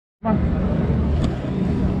Come on.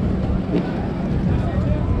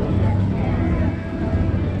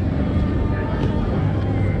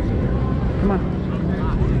 Come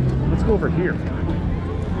on. Let's go over here.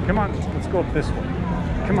 Come on. Let's go up this way.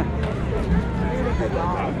 Come on.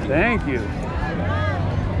 Thank you.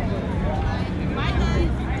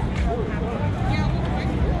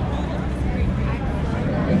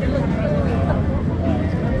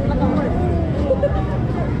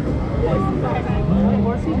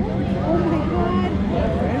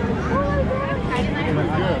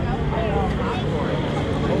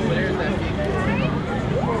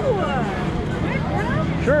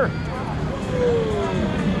 Sure.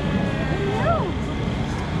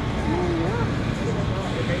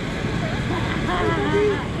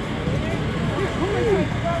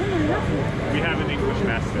 We have an English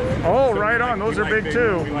Mastiff. Oh, So right on. Those are big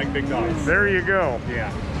too. We like big dogs. There you go.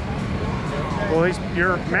 Yeah. Well,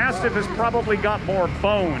 your Mastiff has probably got more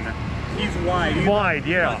bone. He's wide. He's Wide,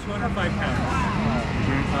 yeah. about 205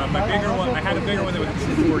 pounds. My bigger one, I had a bigger one that was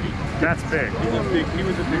 240. That's big. He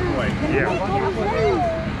was a big boy. Yeah.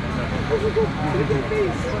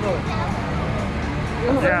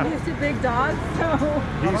 Yeah. Used to big dogs, so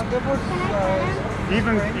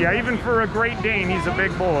Even for a Great Dane, he's a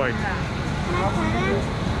big boy.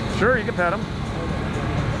 Sure, you can pet him.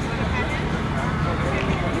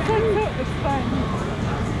 it's fun.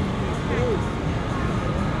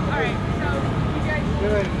 All right, so you guys want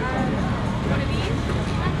one of these?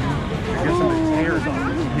 Get some of his hairs on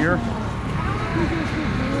here.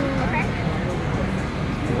 Okay.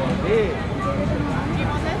 Do you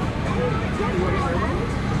want this?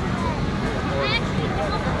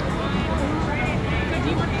 So do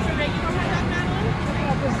you want just a regular hot dog, Madeline?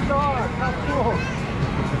 This dog, how cool.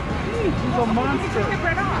 He's a monster. Take it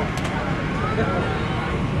right off.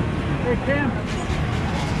 Hey, Tim.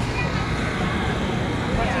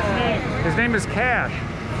 What's his name? His name is Cash.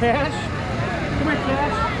 Cash? Come here,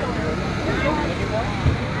 Cash.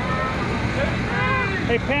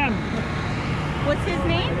 Hey, Pam. What's his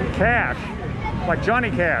name? Cash. Like Johnny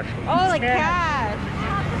Cash. Oh, like Cash.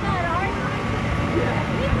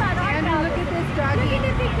 Anna, look at this doggy. Look at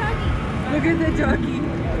the big doggy. Look at the doggy.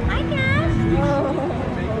 Hi, Cash. Oh.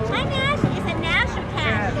 Hi, Nash. Is it Nash or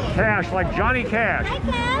Cash? Cash, like Johnny Cash. Hi,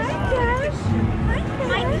 Cash. Hi, Cash.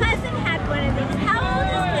 My cousin had one of these. How old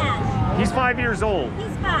is Cash? He's 5 years old.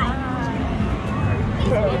 He's 5. He's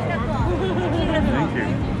beautiful. Beautiful. Thank you.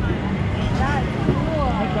 That's cool.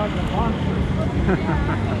 That dog's a monster.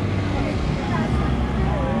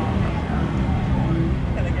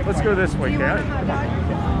 Let's go this way, Do you want a Cash. hot dog?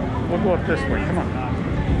 We'll go up this way. Come on.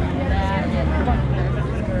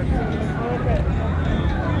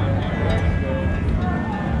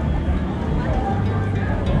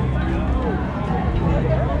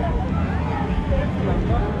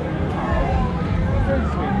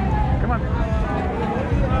 Come on.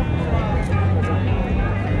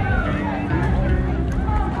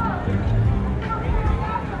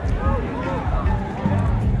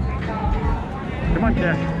 Come on,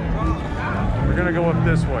 Cash. We're gonna go up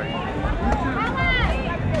this way.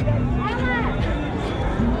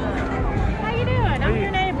 How you doing? I'm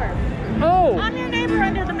your neighbor. Oh, I'm your neighbor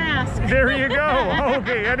under the mask. there you go.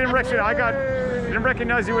 Okay, I didn't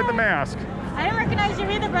recognize you with the mask. I didn't recognize you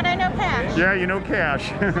either, but I know Cash. Yeah, you know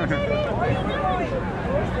Cash. Good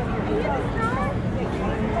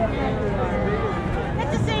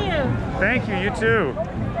to see you. Thank you. You too.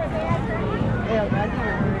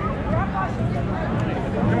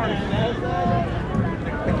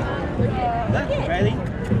 Riley?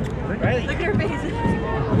 Riley? Look at her face.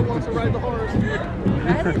 Who wants to ride the horse?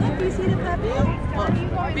 Riley, did you see the puppy?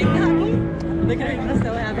 Big doggy? Look at her, she's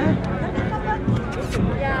so happy.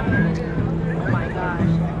 Oh my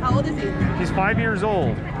gosh. How old is he? He's 5 years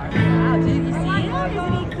old. Wow, dude, you see him?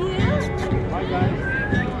 Isn't he cute? Hi, guys.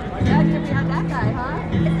 Imagine if we had that guy,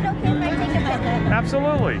 huh? Is it okay if I take him with it?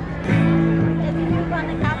 Absolutely. Does he move on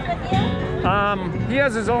the couch with you? He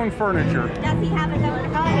has his own furniture. Does he have his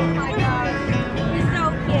own? Oh my gosh. He's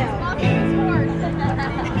so cute. Walking his horse.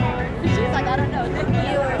 She's like, I don't know. You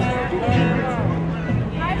are so cute.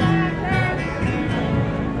 Hi, Master.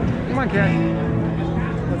 Come on, Cat.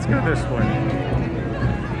 Let's go this way.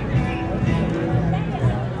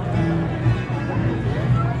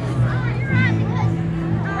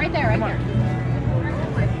 Right there, right Come on. there.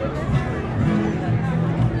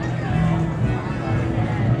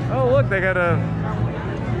 Oh, look, they got a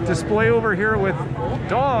display over here with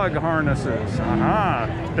dog harnesses. Aha.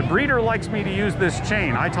 The breeder likes me to use this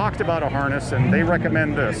chain. I talked about a harness and they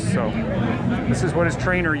recommend this. So this is what his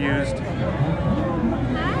trainer used.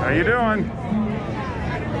 How you doing?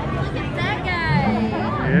 Look at that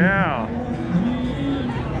guy. Yeah.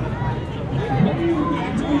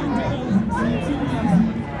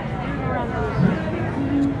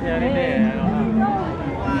 Yeah, they did.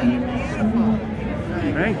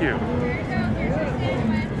 Thank you.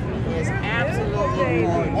 It's absolutely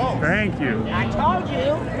gorgeous. Thank you. I told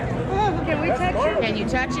you. Oh, can we touch you? Can you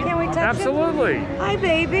touch it? Can we touch Absolutely. you? Hi,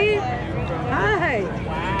 baby. Hi.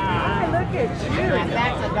 Hi, look at you.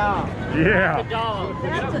 That's a dog. Yeah. Dog.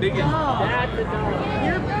 That's a dog. That's a dog.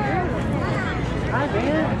 You're beautiful. Hi,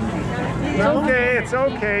 man. It's okay. It's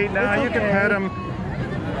okay. Now It's you can okay. pet him.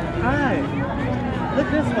 Hi. Look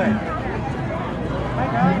this way. Hi,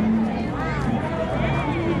 guys.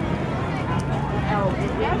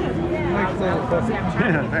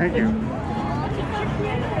 Thank you.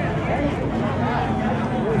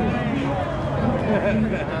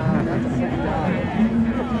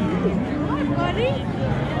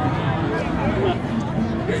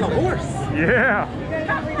 He's a horse. Yeah.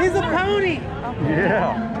 He's a pony.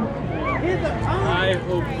 Yeah. He's a pony. I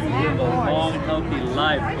hope you live a long, healthy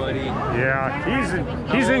life, buddy. Yeah.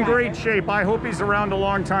 He's in great shape. I hope he's around a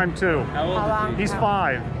long time too. How old is He's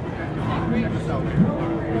 5.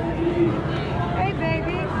 Hey,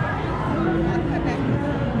 baby.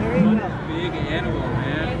 There you go. he? Big animal,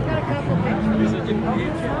 man. Got a couple pictures. He's such a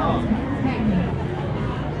big dog.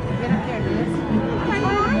 Get up there, Liz.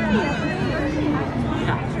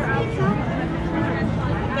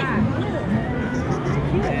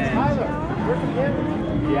 Tyler, where's the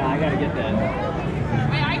camera? Yeah, I gotta get that.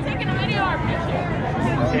 Wait, are you taking a video or a picture?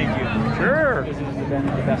 Thank you. Sure. This has been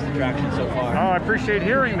the best attraction so far. Oh, I appreciate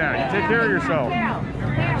hearing that. You take care of yourself. Can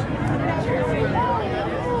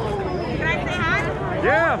I say hi?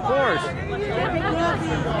 Yeah, of course.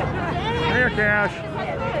 Come here, Cash.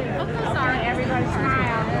 Sorry, everybody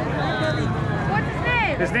smile. What's his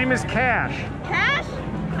name? His name is Cash. Cash?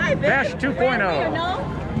 Hi, baby. Cash 2.0. Friendly or no?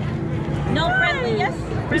 No friendly, yes?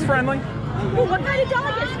 He's friendly. Ooh, what kind of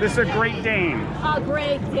dog is This is a Great Dane. a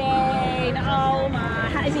Great Dane? Oh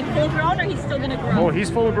my. Is he full grown or he's still gonna grow? Oh, he's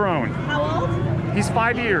full grown. How old? He's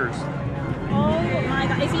 5 years. Oh my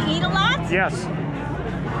god. Is he eat a lot? Yes.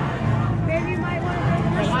 Baby, you might want to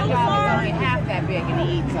My dog is only half that big and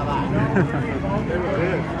he eats a lot.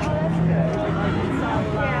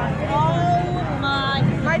 Oh my.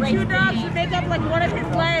 My two dogs would make up like one of his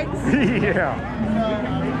legs. Yeah.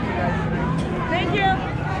 Thank you.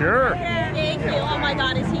 Sure. Thank you. Oh my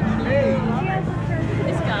god, is he cute?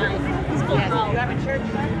 This guy. He's full grown. You have a church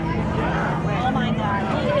friend? Oh my god.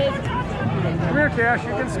 He is. Come here, Cash.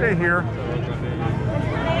 You can stay here.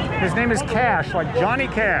 His name is Cash, like Johnny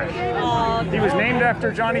Cash. Oh, He was named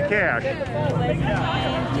after Johnny Cash.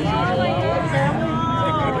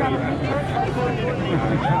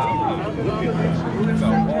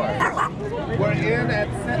 We're in at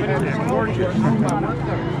 7. Gorgeous.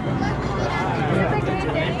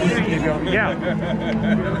 There you go. Yeah.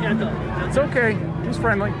 It's okay. He's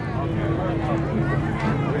friendly.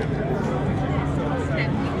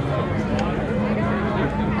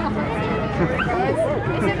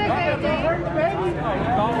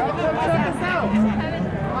 Check us out.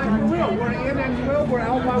 Like we will. We're in and will. We're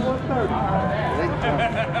out by 1:30.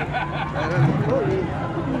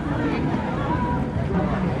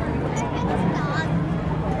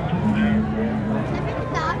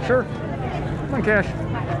 Sure. Come on, Cash.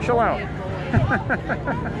 Chill out.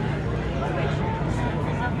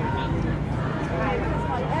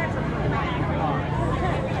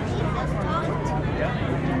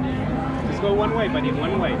 Just go one way, buddy.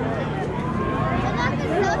 One way.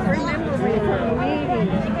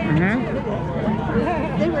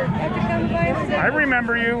 They were had to come by and I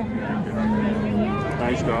remember you.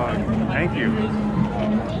 Nice dog. Thank you.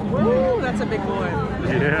 Woo, that's a big boy.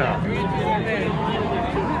 Yeah.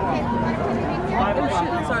 Oh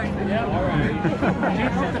shit, I'm sorry. All right.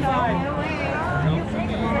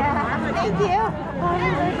 Thank you.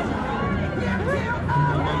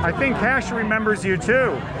 I think Cash remembers you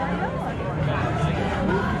too.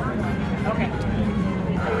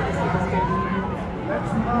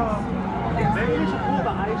 Maybe we should pull the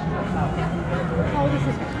ice chest out. How old is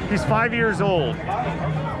this? He's 5 years old.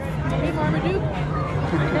 Hey, Marmaduke. No,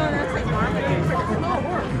 that's like Marmaduke. It's a small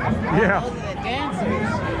horse. Yeah. Those are the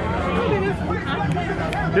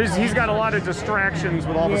dancers. He's got a lot of distractions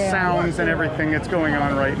with all the sounds and everything that's going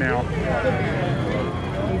on right now.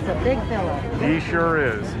 He's a big fella. He sure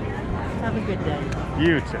is. Have a good day.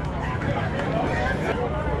 You too.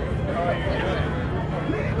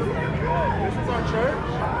 This is our church.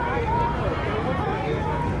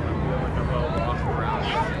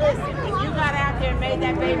 Listen, if you got out there and made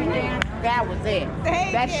that baby dance, that was it.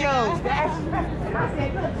 That shows.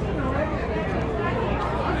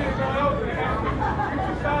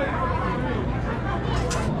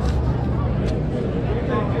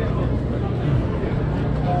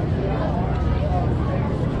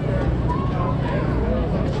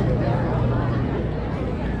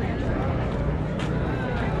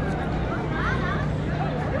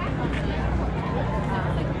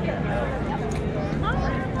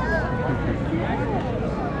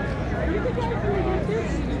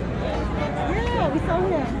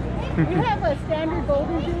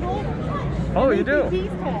 Oh, you do? He's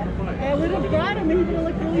tall. I would have brought him and he would have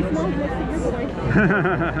looked really small next to your boy.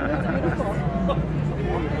 That's beautiful.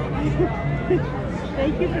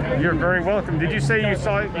 Thank you for bringing You're very welcome. Did you say you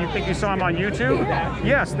think you saw him on YouTube? Yeah.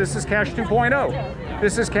 Yes, this is Cash 2.0.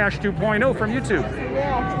 This is Cash 2.0 from YouTube.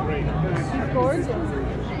 Yeah. He's gorgeous.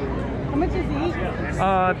 How much does he eat?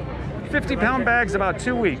 50-pound bags, about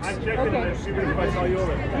 2 weeks. Okay.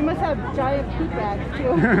 You must have giant poop bags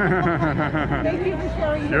too. Thank you for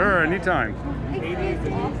sharing. Sure, anytime. Can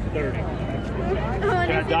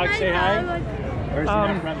a dog say hi? Or is he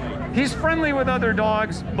not friendly? He's friendly with other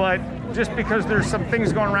dogs, but just because there's some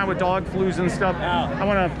things going around with dog flus and stuff, I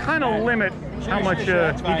want to kind of limit how much he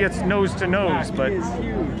gets nose to nose. But he is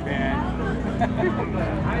huge, man.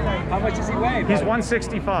 How much does he weigh? he's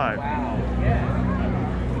 165. Wow.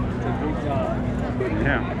 It's a big dog.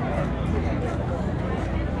 Yeah.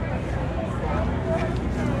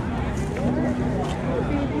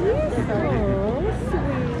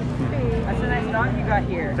 That's a nice dog you got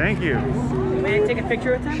here. Thank you. May I take a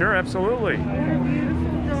picture with him? Sure, absolutely.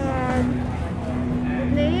 Beautiful dog.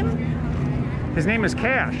 Name? His name is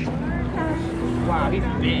Cash. Wow, he's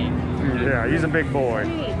big. Yeah, he's a big boy.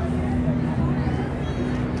 He's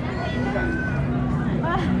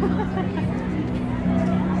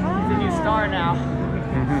a new star now.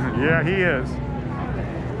 Yeah, he is.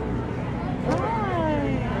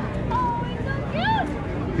 Oh, he's so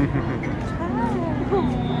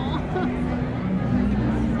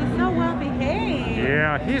He's so well behaved.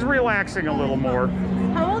 Yeah, he's relaxing a little more.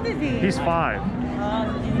 How old is he? He's 5.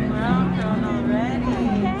 Oh, he's grown already.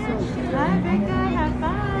 Hi, big guy. Have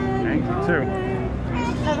fun. Thank you, too.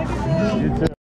 Have a good day. You too.